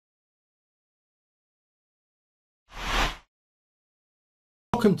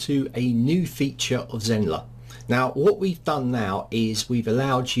Welcome to a new feature of Zenler. Now what we've done now is we've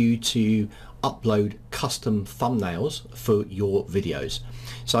allowed you to upload custom thumbnails for your videos.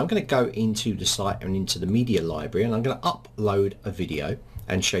 So I'm going to go into the site and into the media library, and I'm going to upload a video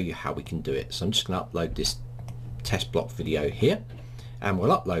and show you how we can do it. So I'm just going to upload this test block video here, and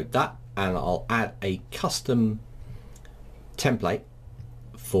we'll upload that, and I'll add a custom template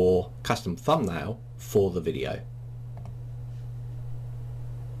for custom thumbnail for the video.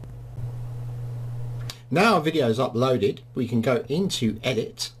 Now our video is uploaded, we can go into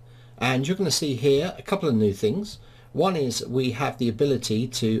edit, and you're going to see here a couple of new things. One is we have the ability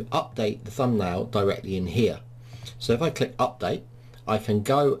to update the thumbnail directly in here. So if I click update, I can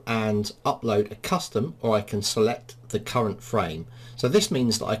go and upload a custom, or I can select the current frame. So this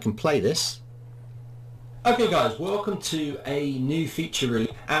means that I can play this. Okay guys, welcome to a new feature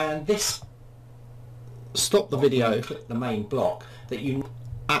release, and this stop the video, click the main block that you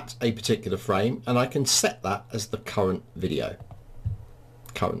at a particular frame, and I can set that as the current video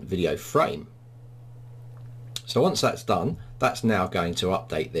frame. So once that's done, that's now going to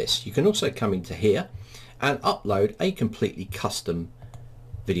update this. You can also come into here and upload a completely custom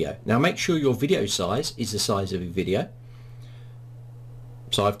video. Now make sure your video size is the size of a video.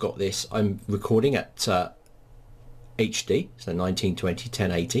 So I've got this, I'm recording at HD, so 1920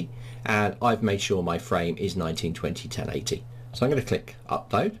 1080, and I've made sure my frame is 1920 1080. So I'm going to click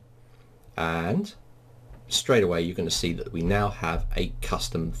upload, and straight away you're going to see that we now have a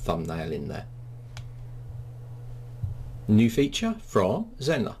custom thumbnail in there. New feature from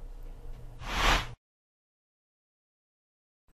Zenler.